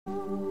Our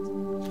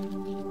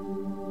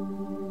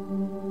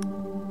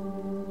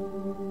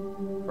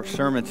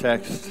sermon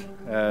text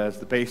as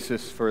the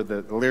basis for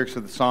the lyrics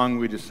of the song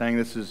we just sang.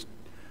 This is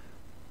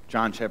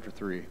John chapter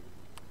 3.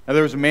 Now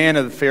there was a man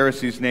of the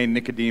Pharisees named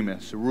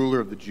Nicodemus, a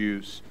ruler of the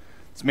Jews.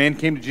 This man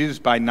came to Jesus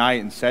by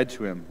night and said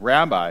to him,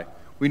 "Rabbi,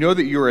 we know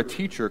that you are a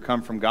teacher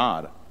come from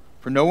God,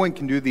 for no one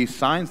can do these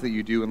signs that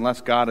you do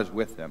unless God is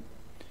with him."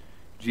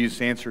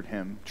 Jesus answered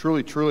him,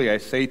 "Truly, truly, I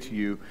say to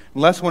you,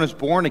 unless one is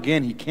born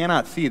again, he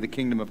cannot see the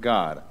kingdom of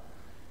God."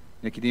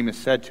 Nicodemus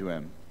said to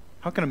him,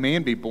 "How can a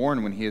man be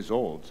born when he is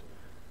old?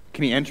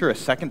 Can he enter a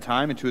second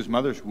time into his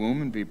mother's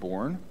womb and be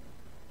born?"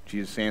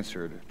 Jesus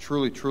answered,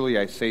 "Truly, truly,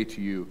 I say to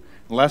you,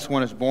 unless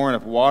one is born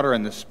of water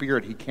and the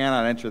Spirit, he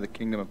cannot enter the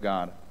kingdom of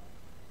God.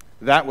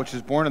 That which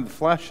is born of the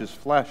flesh is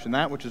flesh, and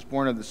that which is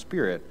born of the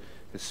Spirit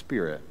is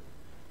spirit.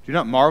 Do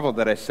not marvel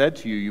that I said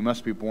to you, you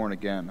must be born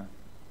again.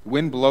 The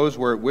wind blows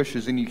where it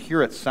wishes, and you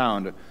hear its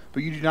sound,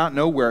 but you do not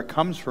know where it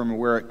comes from or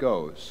where it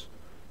goes.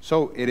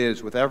 So it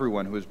is with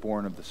everyone who is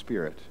born of the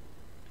Spirit."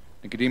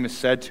 Nicodemus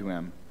said to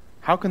him,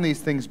 "How can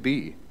these things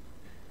be?"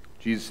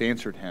 Jesus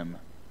answered him,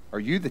 "Are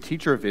you the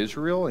teacher of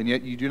Israel, and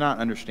yet you do not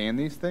understand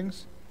these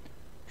things?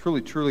 Truly,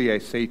 truly, I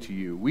say to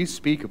you, we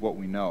speak of what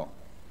we know,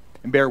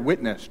 and bear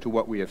witness to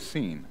what we have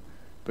seen,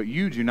 but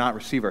you do not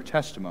receive our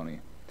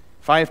testimony.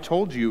 If I have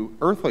told you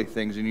earthly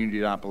things and you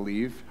do not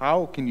believe,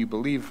 how can you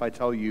believe if I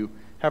tell you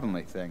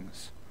heavenly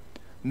things?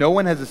 No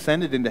one has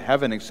ascended into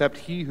heaven except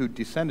he who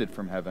descended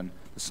from heaven,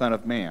 the Son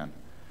of Man.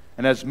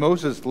 And as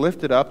Moses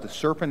lifted up the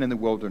serpent in the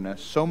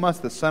wilderness, so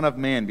must the Son of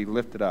Man be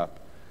lifted up,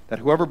 that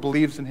whoever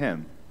believes in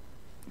him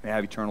may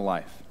have eternal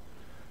life.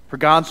 For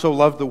God so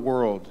loved the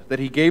world that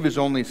he gave his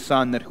only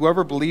Son, that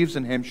whoever believes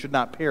in him should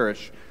not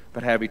perish,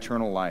 but have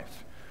eternal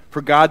life.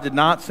 For God did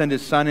not send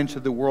his Son into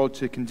the world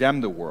to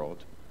condemn the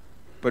world,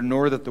 but in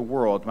order that the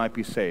world might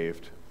be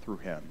saved through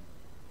him."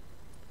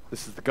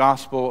 This is the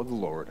gospel of the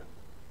Lord.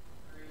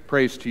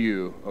 Praise to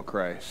you, O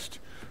Christ.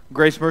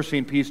 Grace, mercy,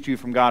 and peace to you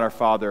from God our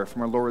Father,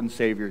 from our Lord and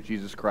Savior,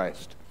 Jesus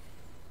Christ.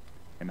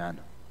 Amen.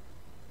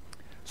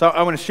 So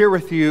I want to share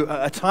with you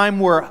a time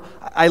where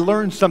I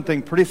learned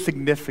something pretty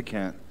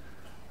significant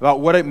about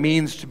what it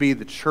means to be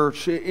the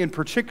church, in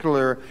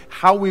particular,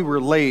 how we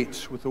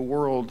relate with the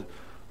world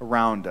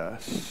around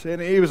us. And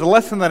it was a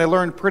lesson that I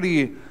learned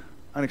pretty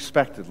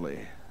unexpectedly.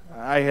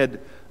 I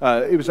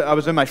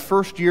was in my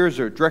first year as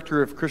a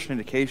director of Christian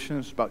education. It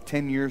was about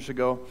 10 years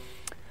ago.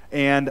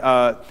 And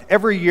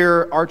every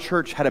year, our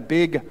church had a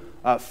big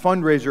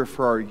fundraiser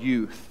for our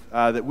youth,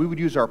 that we would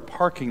use our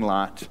parking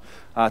lot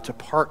to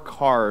park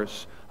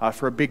cars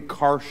for a big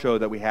car show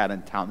that we had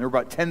in town. There were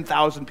about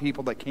 10,000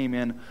 people that came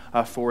in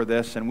for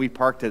this, and we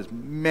parked as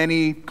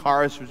many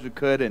cars as we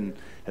could and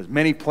as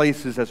many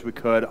places as we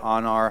could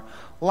on our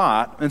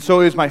lot. And so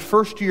it was my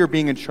first year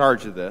being in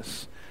charge of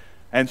this.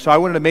 And so I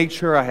wanted to make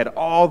sure I had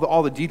all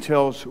the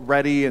details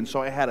ready, and so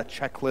I had a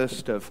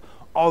checklist of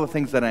all the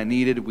things that I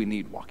needed. We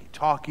need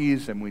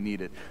walkie-talkies, and we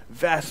needed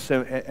vests,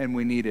 and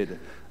we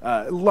needed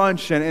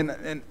lunch,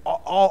 and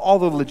all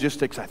the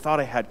logistics I thought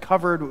I had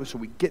covered. So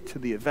we get to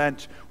the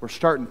event, we're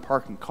starting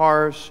parking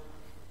cars,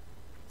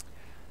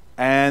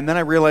 and then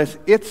I realized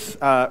it's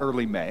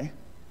early May.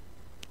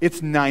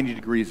 It's 90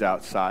 degrees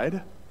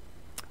outside,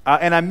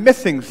 and I'm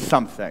missing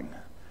something.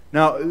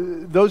 Now,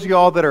 those of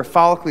y'all that are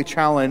follically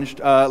challenged,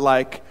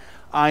 like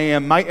I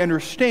am, might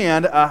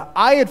understand,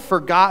 I had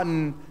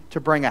forgotten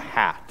to bring a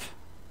hat.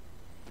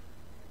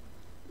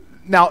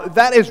 Now,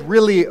 that is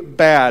really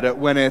bad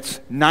when it's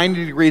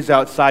 90 degrees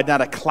outside, not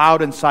a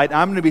cloud in sight.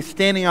 I'm going to be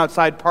standing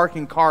outside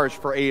parking cars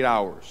for 8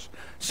 hours.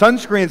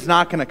 Sunscreen's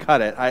not going to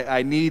cut it.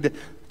 I need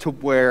to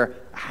wear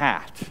a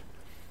hat.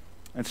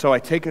 And so I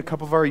take a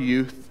couple of our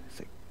youth,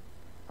 say,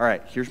 "All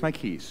right, here's my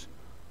keys.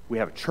 We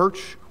have a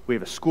church, we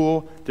have a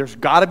school. There's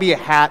got to be a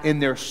hat in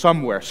there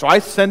somewhere." So I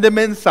send them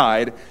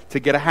inside to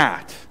get a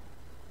hat.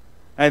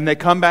 And they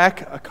come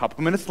back a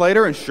couple minutes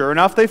later, and sure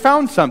enough, they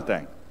found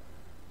something.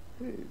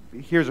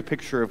 Here's a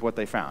picture of what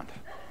they found.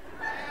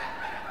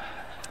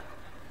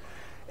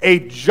 A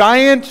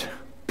giant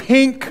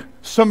pink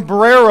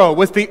sombrero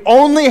was the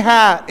only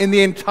hat in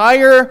the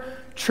entire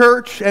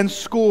church and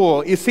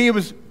school. You see, it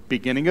was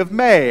beginning of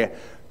May.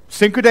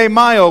 Cinco de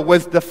Mayo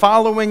was the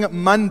following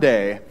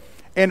Monday,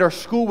 and our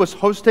school was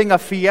hosting a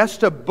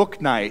fiesta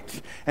book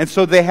night, and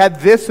so they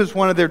had this as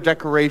one of their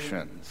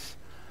decorations.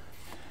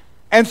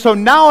 And so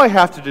now I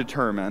have to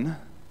determine,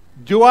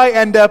 do I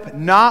end up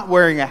not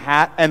wearing a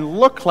hat and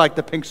look like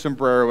the pink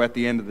sombrero at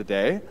the end of the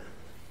day?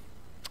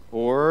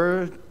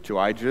 Or do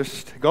I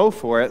just go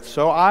for it?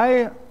 So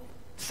I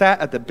sat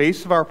at the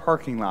base of our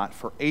parking lot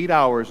for 8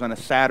 hours on a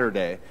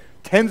Saturday.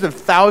 Tens of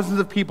thousands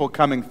of people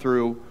coming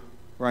through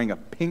wearing a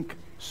pink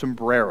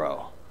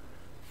sombrero.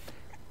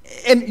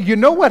 And you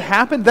know what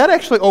happened? That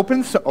actually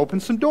opened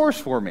some doors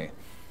for me.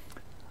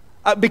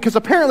 Because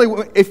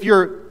apparently if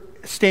you're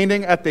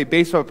standing at the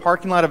base of a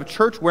parking lot of a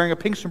church wearing a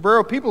pink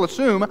sombrero, people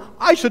assume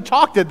I should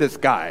talk to this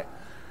guy.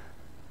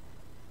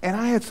 And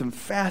I had some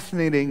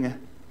fascinating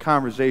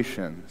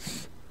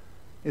conversations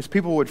as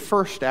people would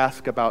first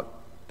ask about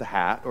the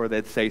hat or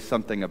they'd say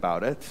something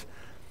about it.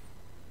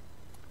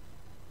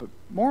 But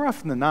more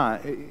often than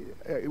not,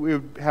 we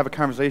would have a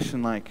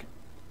conversation like,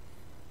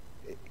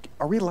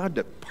 are we allowed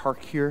to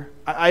park here?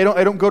 I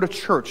don't go to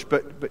church,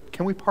 but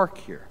can we park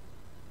here?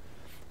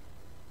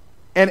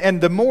 And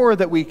the more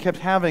that we kept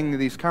having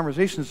these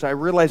conversations, I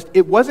realized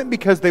it wasn't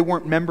because they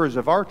weren't members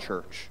of our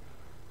church.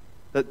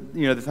 That,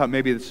 they thought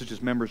maybe this is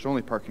just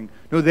members-only parking.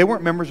 No, they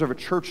weren't members of a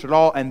church at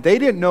all, and they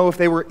didn't know if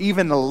they were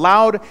even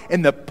allowed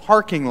in the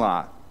parking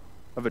lot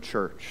of a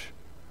church.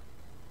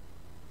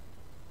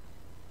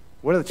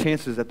 What are the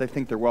chances that they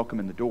think they're welcome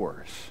in the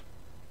doors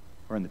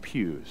or in the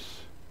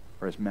pews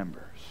or as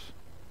members?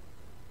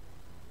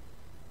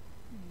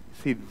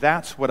 See,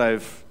 that's what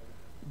I've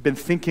been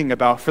thinking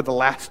about for the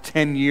last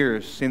 10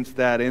 years since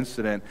that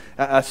incident.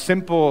 A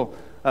simple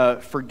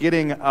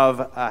forgetting of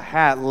a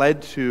hat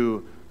led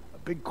to a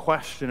big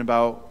question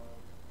about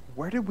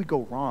where did we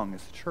go wrong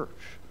as a church?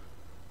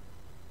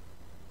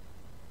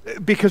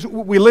 Because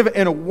we live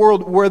in a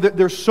world where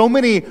there's so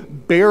many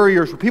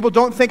barriers, where people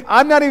don't think,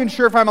 I'm not even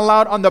sure if I'm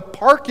allowed on the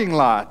parking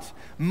lot,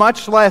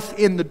 much less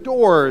in the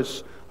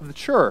doors of the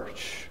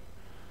church.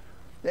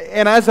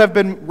 And as I've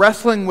been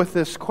wrestling with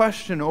this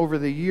question over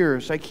the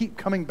years, I keep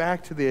coming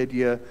back to the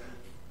idea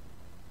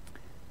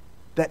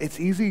that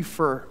it's easy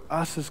for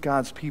us as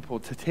God's people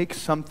to take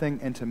something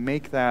and to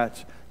make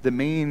that the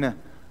main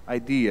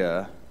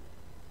idea,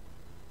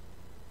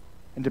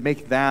 and to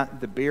make that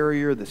the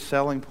barrier, the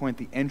selling point,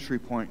 the entry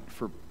point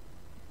for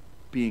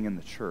being in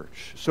the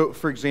church. So,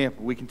 for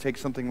example, we can take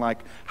something like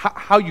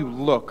how you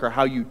look or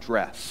how you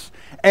dress.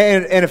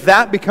 And if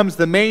that becomes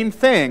the main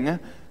thing,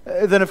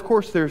 then of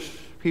course there's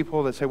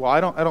people that say, well, I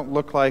don't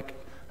look like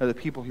the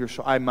people here,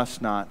 so I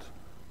must not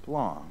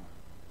belong.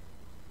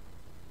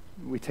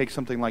 We take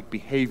something like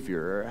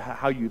behavior,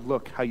 how you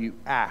look, how you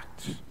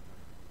act,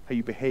 how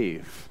you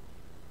behave.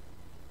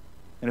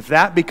 And if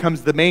that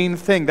becomes the main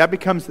thing, that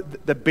becomes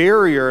the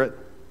barrier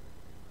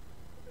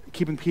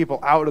keeping people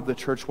out of the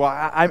church, well,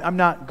 I'm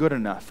not good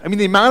enough. I mean,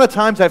 the amount of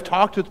times I've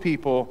talked with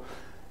people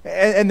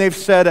and they've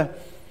said,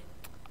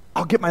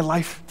 I'll get my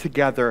life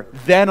together,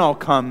 then I'll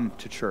come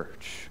to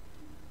church.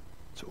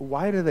 So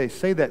why do they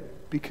say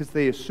that? Because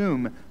they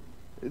assume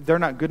they're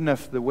not good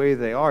enough the way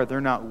they are. They're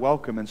not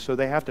welcome, and so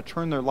they have to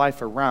turn their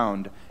life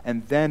around,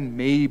 and then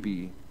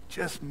maybe,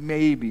 just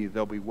maybe,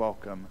 they'll be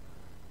welcome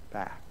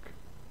back.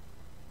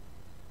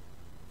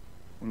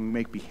 When we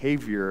make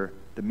behavior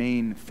the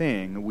main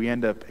thing, we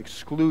end up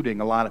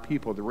excluding a lot of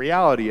people. The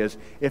reality is,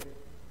 if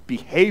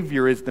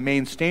behavior is the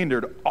main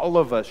standard, all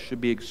of us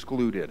should be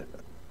excluded.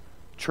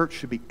 Church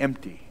should be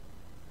empty.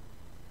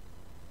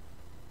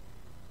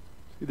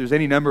 There's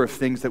any number of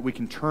things that we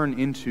can turn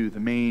into the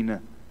main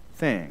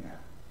thing.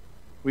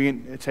 We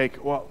can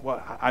take, well,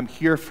 I'm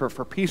here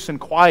for peace and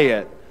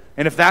quiet.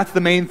 And if that's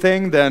the main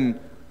thing, then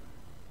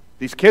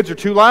these kids are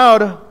too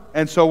loud.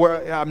 And so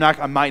I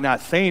might not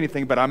say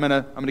anything, but I'm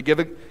gonna give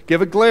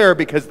a glare,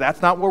 because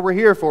that's not what we're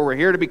here for. We're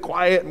here to be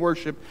quiet and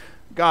worship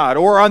God.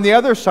 Or on the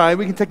other side,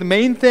 we can take the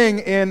main thing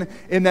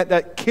in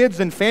that kids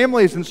and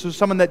families, and so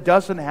someone that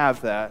doesn't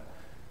have that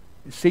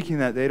is seeking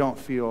that, they don't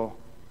feel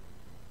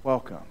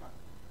welcome.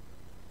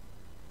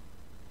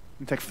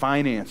 You take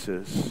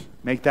finances,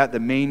 make that the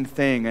main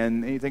thing,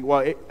 and you think,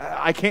 well,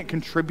 I can't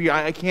contribute,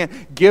 I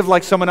can't give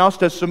like someone else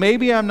does, so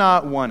maybe I'm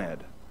not wanted.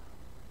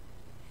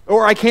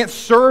 Or I can't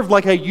serve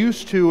like I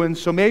used to, and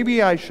so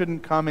maybe I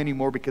shouldn't come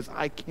anymore because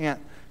I can't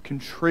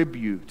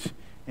contribute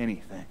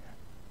anything.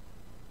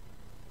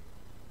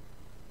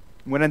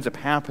 What ends up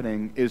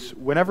happening is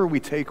whenever we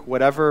take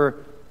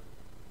whatever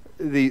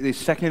the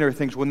secondary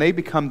things, when they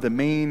become the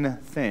main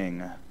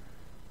thing,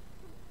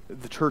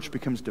 the church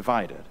becomes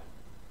divided,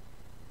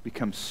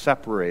 becomes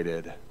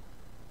separated,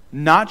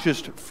 not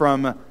just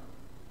from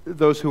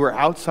those who are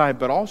outside,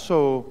 but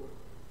also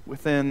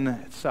within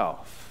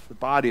itself. The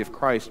body of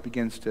Christ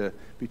begins to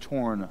be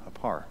torn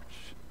apart.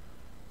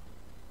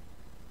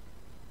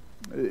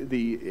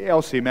 The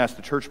LCMS,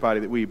 the church body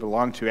that we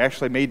belong to,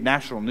 actually made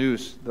national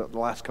news the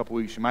last couple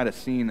weeks. You might have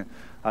seen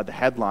the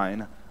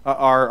headline.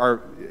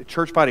 Our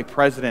church body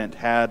president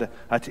had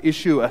to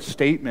issue a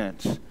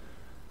statement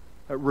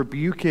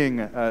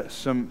rebuking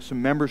some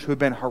members who have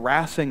been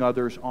harassing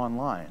others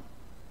online,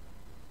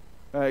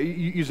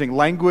 using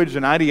language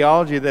and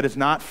ideology that is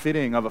not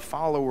fitting of a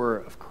follower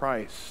of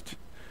Christ.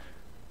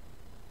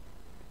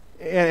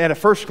 And at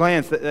first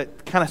glance,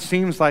 that kind of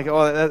seems like,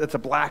 oh, that's a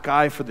black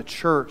eye for the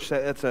church.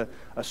 That's a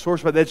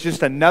source, but that's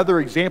just another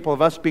example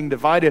of us being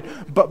divided.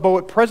 But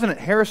what President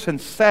Harrison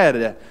said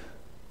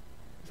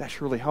is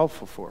actually really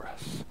helpful for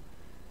us.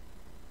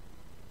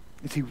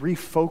 As he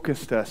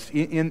refocused us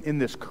in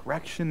this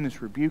correction,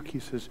 this rebuke, he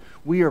says,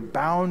 we are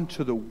bound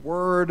to the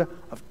Word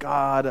of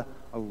God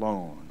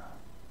alone.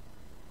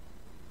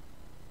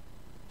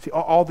 See,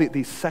 all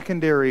these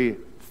secondary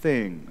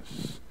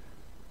things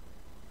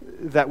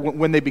that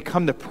when they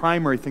become the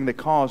primary thing, they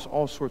cause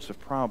all sorts of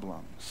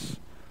problems.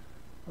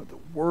 The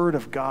Word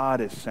of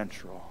God is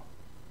central.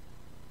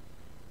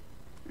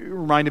 It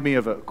reminded me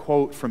of a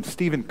quote from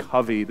Stephen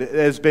Covey that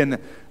has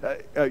been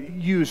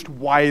used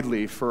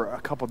widely for a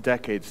couple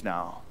decades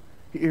now.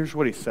 Here's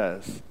what he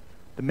says.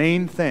 The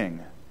main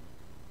thing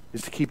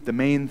is to keep the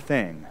main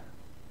thing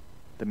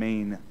the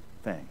main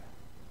thing.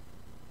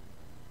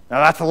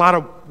 Now that's a lot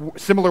of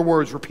similar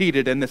words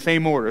repeated in the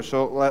same order,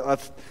 so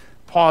let's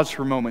pause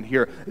for a moment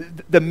here.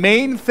 The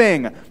main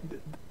thing,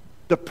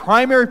 the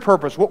primary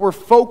purpose, what we're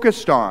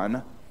focused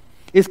on,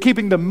 is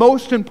keeping the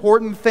most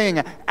important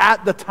thing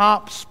at the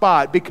top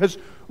spot, because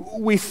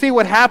we see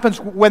what happens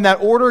when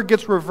that order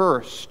gets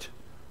reversed.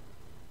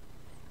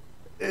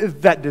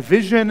 That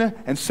division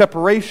and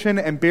separation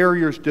and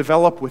barriers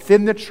develop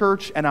within the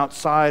church and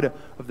outside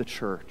of the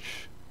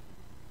church.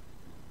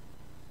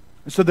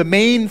 So the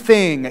main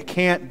thing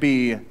can't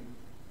be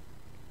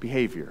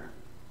behavior,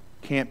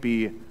 can't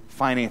be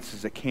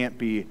finances, it can't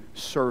be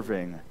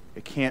serving,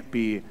 it can't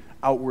be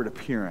outward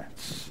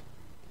appearance.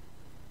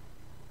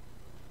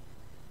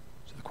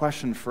 So the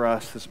question for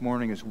us this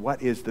morning is,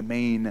 what is the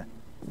main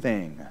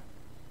thing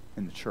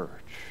in the church?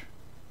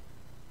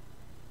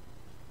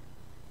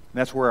 And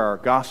that's where our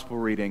gospel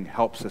reading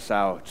helps us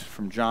out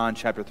from John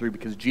chapter 3,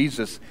 because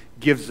Jesus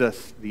gives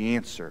us the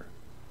answer.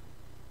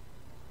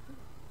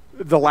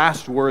 The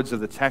last words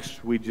of the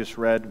text we just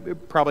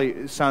read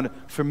probably sound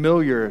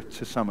familiar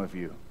to some of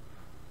you.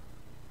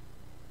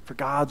 For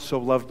God so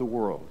loved the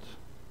world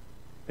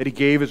that he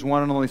gave his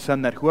one and only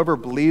Son, that whoever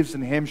believes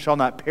in him shall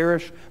not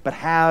perish but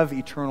have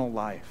eternal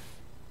life.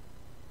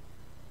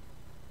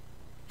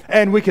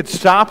 And we could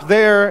stop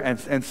there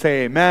and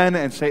say amen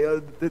and say,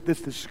 oh,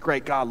 this is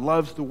great, God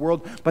loves the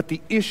world. But the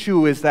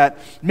issue is that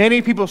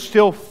many people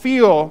still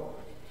feel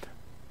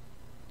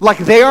like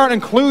they aren't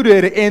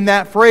included in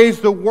that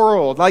phrase, the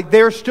world. Like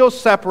they're still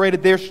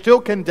separated, they're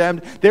still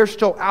condemned, they're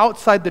still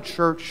outside the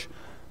church.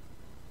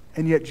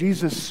 And yet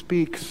Jesus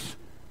speaks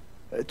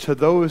to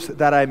those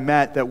that I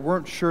met that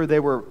weren't sure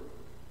they were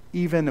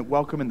even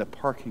welcome in the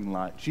parking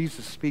lot.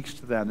 Jesus speaks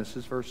to them. This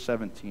is verse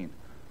 17.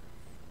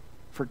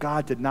 For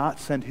God did not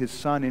send his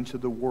Son into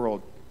the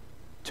world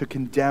to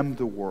condemn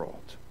the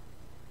world,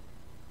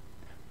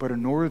 but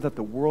in order that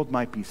the world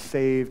might be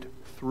saved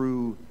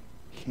through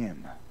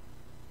him.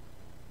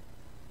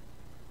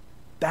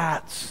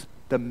 That's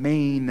the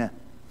main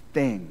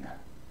thing.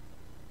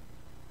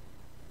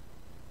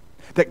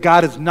 That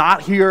God is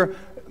not here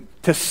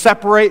to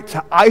separate,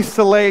 to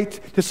isolate,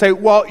 to say,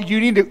 well, you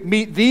need to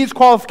meet these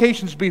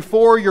qualifications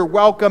before you're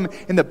welcome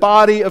in the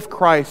body of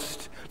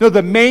Christ. No,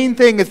 the main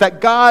thing is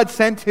that God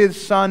sent his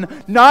Son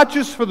not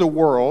just for the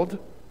world,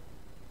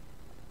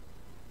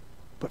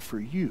 but for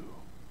you.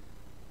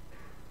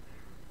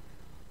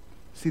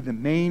 See, the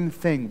main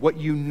thing, what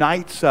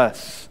unites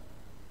us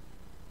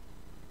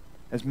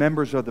as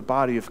members of the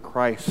body of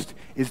Christ,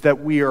 is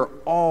that we are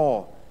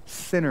all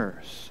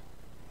sinners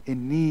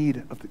in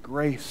need of the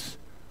grace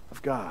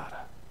of God.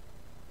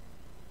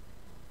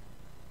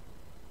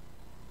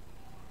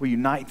 What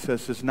unites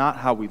us is not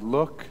how we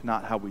look,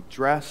 not how we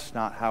dress,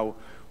 not how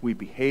we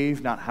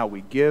behave, not how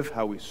we give,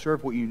 how we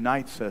serve. What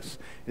unites us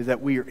is that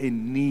we are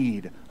in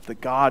need of the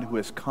God who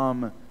has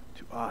come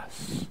to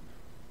us.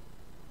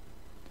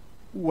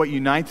 What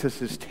unites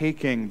us is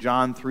taking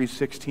John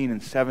 3:16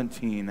 and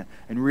 17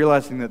 and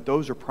realizing that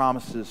those are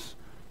promises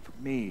for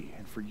me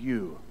and for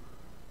you.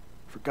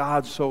 For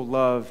God so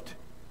loved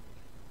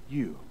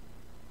you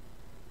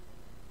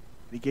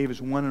that he gave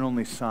his one and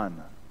only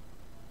Son,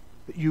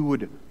 that you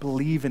would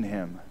believe in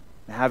him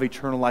and have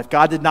eternal life.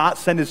 God did not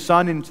send his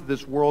Son into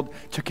this world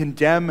to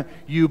condemn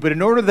you, but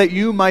in order that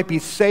you might be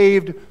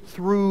saved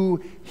through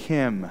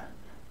him.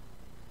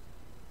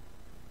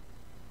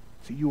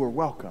 So you are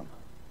welcome.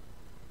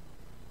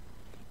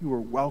 You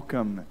are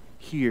welcome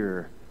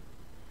here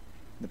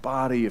in the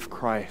body of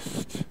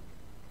Christ.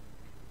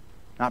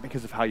 Not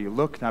because of how you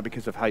look, not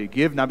because of how you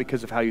give, not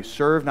because of how you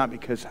serve, not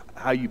because of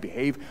how you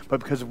behave,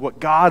 but because of what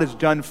God has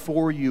done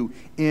for you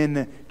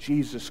in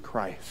Jesus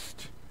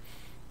Christ.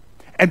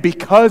 And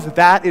because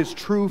that is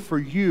true for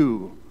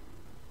you,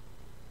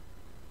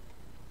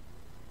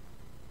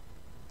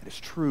 it is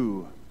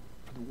true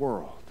for the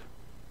world.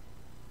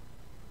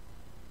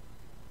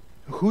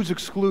 Who's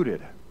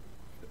excluded?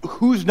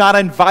 Who's not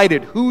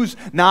invited? Who's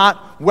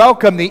not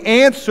welcome? The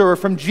answer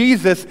from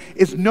Jesus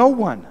is no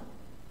one.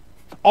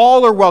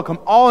 All are welcome,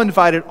 all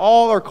invited,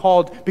 all are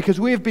called, because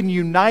we have been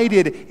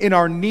united in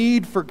our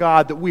need for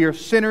God, that we are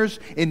sinners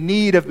in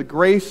need of the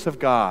grace of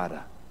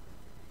God.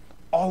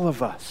 All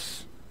of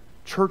us,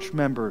 church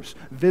members,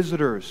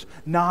 visitors,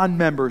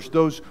 non-members,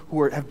 those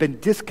who have been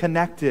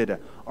disconnected,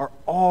 are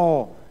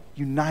all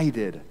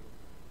united,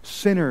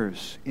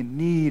 sinners in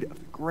need of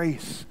the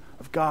grace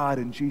of God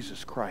in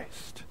Jesus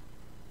Christ.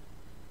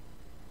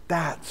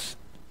 That's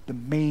the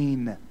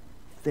main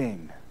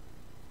thing.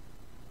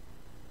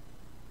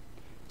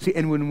 See,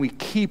 and when we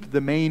keep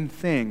the main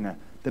thing,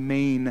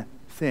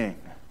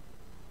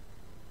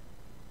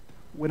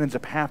 what ends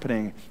up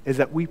happening is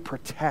that we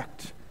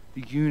protect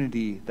the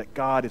unity that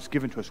God has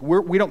given to us.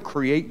 We don't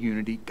create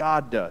unity,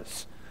 God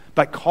does.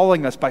 By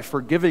calling us, by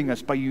forgiving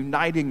us, by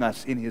uniting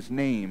us in his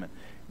name,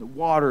 the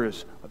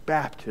waters of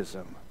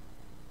baptism.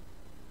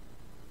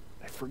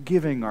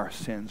 forgiving our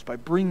sins, by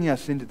bringing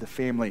us into the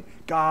family.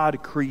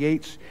 God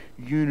creates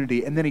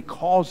unity, and then he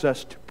calls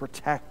us to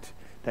protect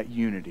that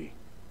unity.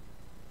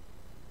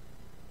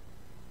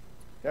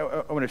 I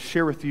want to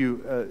share with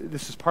you,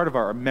 this is part of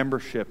our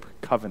membership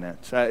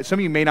covenant. Some of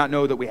you may not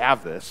know that we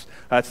have this.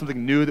 It's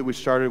something new that we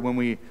started when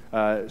we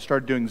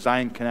started doing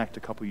Zion Connect a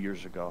couple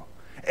years ago.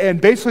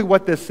 And basically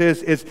what this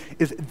is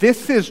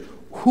this is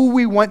who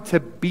we want to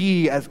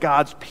be as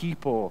God's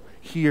people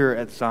here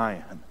at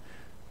Zion.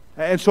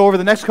 And so over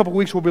the next couple of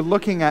weeks, we'll be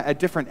looking at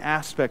different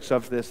aspects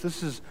of this.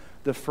 This is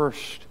the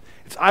first.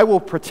 It's I will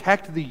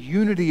protect the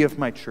unity of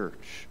my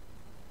church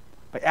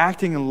by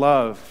acting in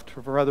love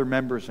for other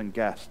members and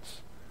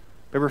guests,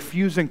 by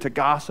refusing to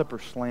gossip or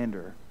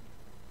slander,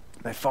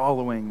 by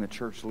following the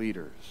church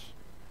leaders.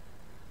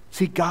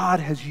 See, God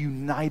has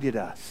united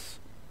us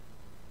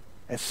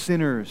as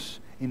sinners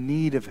in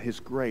need of his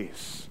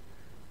grace.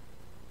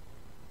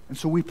 And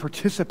so we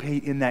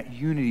participate in that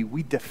unity.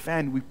 We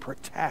defend, we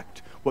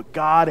protect what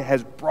God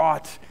has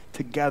brought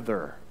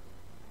together.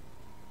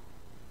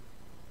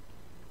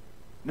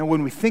 Now,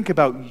 when we think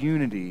about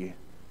unity,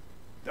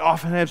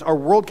 oftentimes our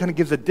world kind of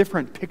gives a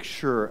different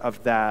picture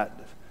of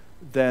that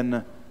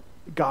than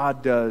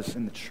God does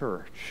in the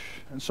church.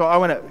 And so I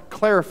want to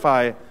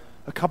clarify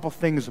a couple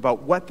things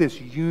about what this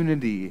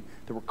unity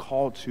that we're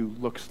called to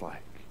looks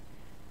like.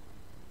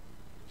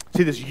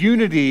 See, this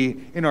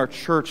unity in our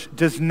church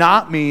does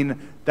not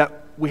mean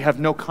that we have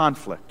no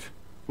conflict.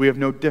 We have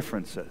no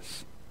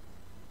differences.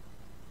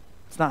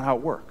 It's not how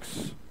it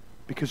works,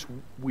 because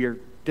we are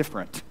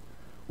different.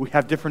 We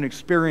have different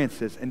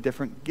experiences and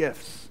different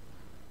gifts.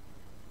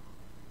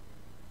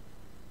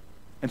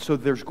 And so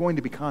there's going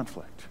to be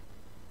conflict.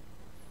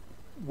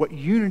 What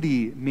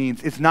unity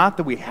means is not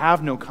that we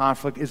have no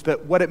conflict, is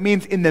that what it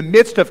means in the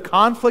midst of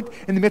conflict,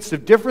 in the midst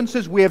of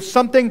differences, we have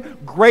something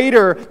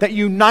greater that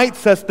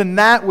unites us than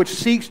that which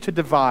seeks to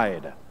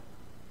divide.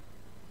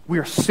 We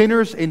are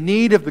sinners in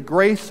need of the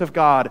grace of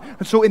God.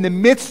 And so in the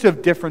midst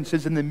of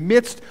differences, in the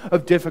midst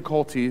of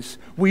difficulties,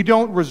 we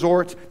don't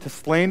resort to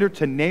slander,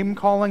 to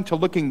name-calling, to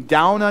looking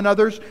down on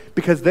others,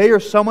 because they are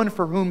someone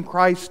for whom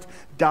Christ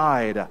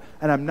died,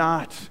 and I'm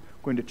not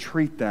going to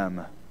treat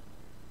them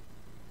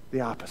the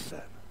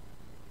opposite.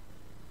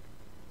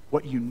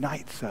 What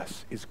unites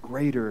us is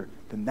greater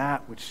than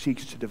that which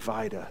seeks to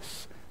divide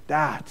us.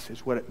 That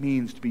is what it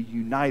means to be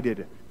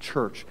united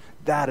church.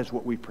 That is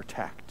what we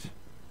protect.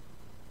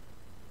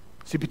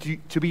 See,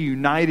 to be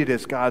united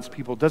as God's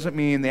people doesn't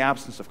mean the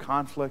absence of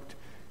conflict.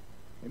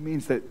 It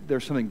means that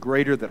there's something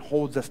greater that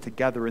holds us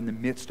together in the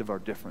midst of our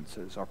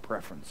differences, our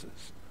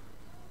preferences.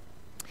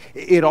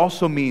 It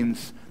also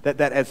means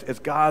that as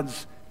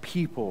God's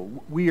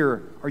people, we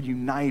are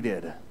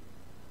united.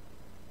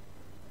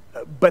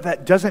 But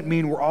that doesn't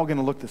mean we're all going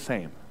to look the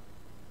same.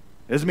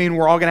 It doesn't mean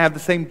we're all going to have the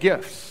same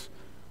gifts.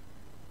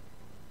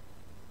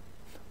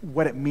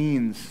 What it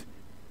means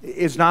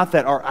is not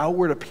that our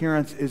outward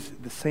appearance is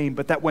the same,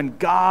 but that when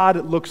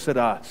God looks at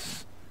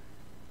us,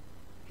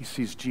 he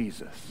sees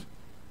Jesus.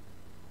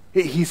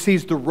 He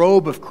sees the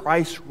robe of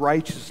Christ's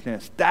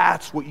righteousness.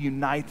 That's what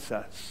unites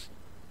us.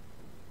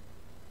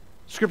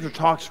 Scripture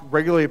talks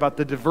regularly about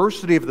the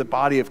diversity of the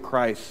body of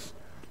Christ,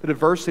 the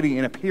diversity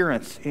in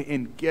appearance,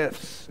 in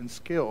gifts and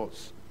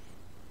skills.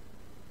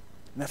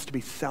 And that's to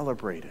be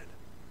celebrated.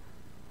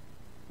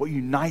 What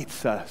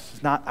unites us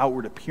is not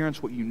outward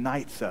appearance. What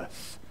unites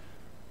us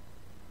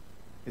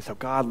is how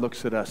God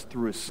looks at us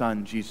through his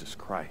Son, Jesus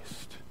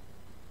Christ.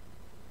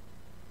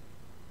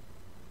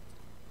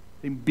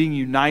 Being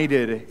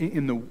united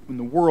in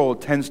the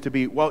world tends to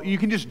be, well, you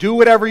can just do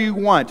whatever you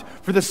want.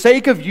 For the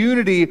sake of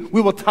unity,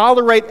 we will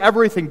tolerate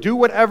everything. Do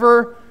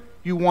whatever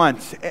you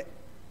want.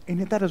 And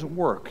yet that doesn't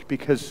work,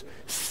 because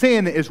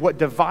sin is what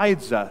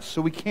divides us.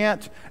 So we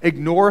can't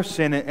ignore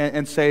sin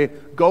and say,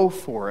 go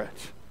for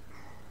it.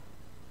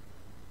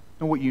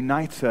 And what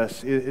unites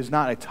us is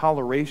not a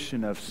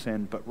toleration of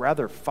sin, but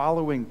rather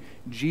following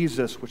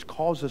Jesus, which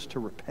calls us to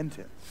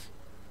repentance.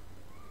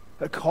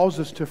 It calls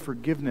us to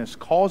forgiveness,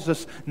 calls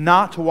us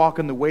not to walk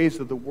in the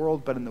ways of the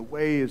world, but in the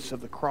ways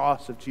of the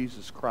cross of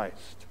Jesus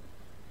Christ.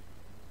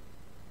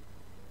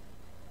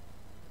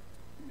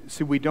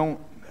 See, we don't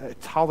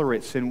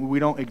tolerate sin, we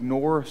don't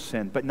ignore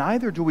sin, but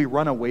neither do we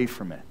run away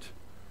from it.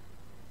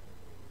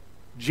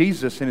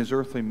 Jesus in his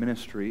earthly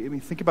ministry,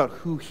 think about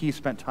who he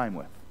spent time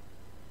with.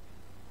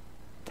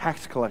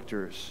 Tax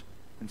collectors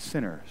and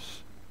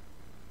sinners.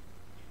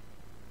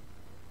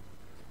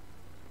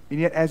 And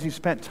yet, as he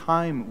spent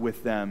time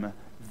with them,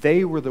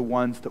 they were the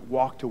ones that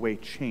walked away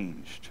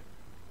changed,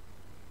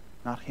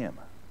 not him.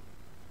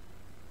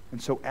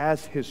 And so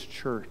as his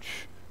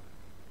church,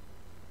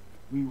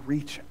 we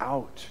reach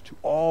out to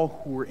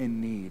all who are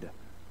in need.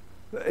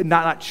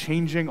 Not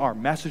changing our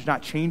message,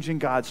 not changing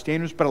God's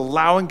standards, but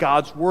allowing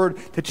God's word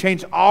to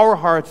change our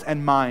hearts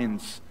and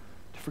minds,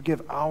 to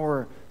forgive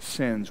our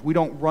sins. We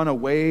don't run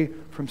away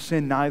from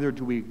sin, neither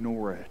do we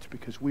ignore it,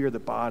 because we are the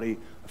body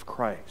of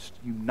Christ,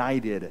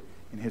 united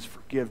in his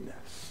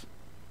forgiveness.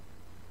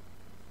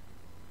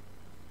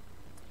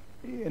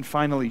 And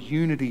finally,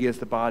 unity as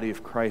the body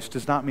of Christ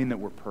does not mean that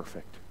we're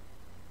perfect.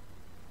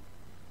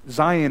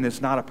 Zion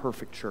is not a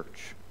perfect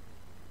church.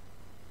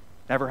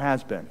 Never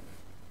has been.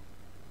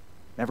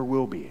 Never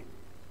will be.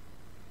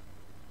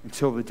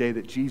 Until the day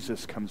that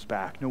Jesus comes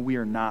back. No, we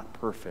are not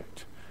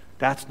perfect.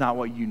 That's not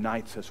what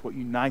unites us. What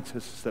unites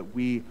us is that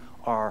we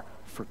are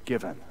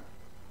forgiven.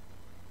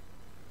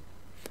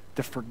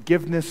 The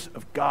forgiveness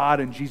of God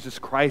in Jesus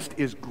Christ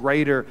is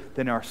greater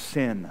than our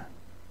sin.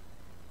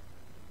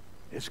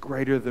 It's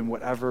greater than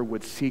whatever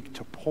would seek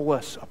to pull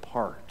us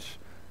apart.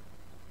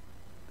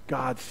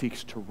 God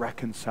seeks to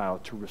reconcile,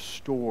 to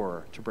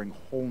restore, to bring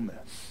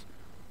wholeness.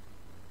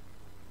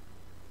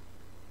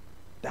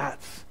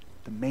 That's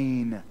the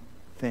main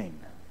thing.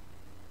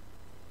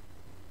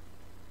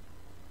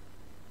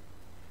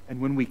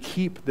 And when we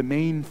keep the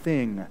main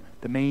thing,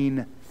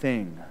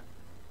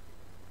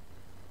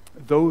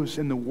 those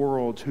in the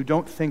world who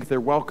don't think they're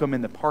welcome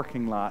in the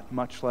parking lot,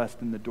 much less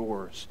in the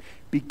doors,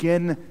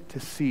 begin to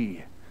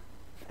see,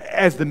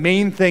 as the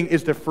main thing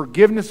is the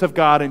forgiveness of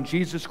God in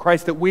Jesus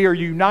Christ, that we are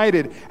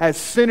united as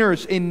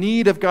sinners in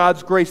need of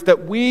God's grace,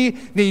 that we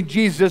need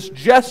Jesus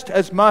just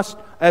as much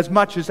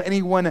as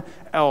anyone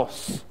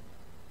else.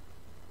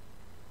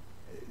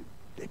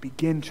 They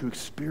begin to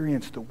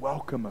experience the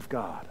welcome of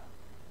God.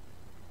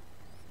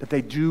 That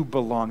they do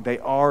belong, they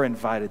are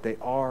invited, they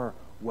are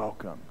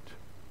welcomed.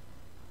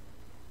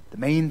 The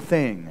main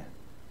thing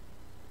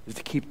is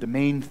to keep the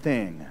main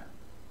thing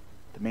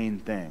the main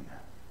thing.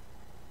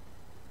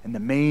 And the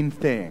main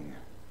thing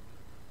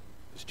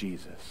is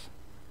Jesus.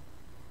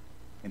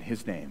 In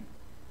His name,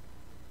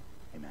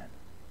 amen.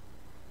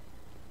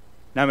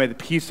 Now may the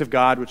peace of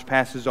God, which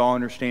passes all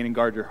understanding,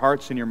 guard your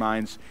hearts and your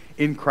minds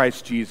in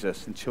Christ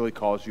Jesus until He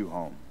calls you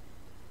home.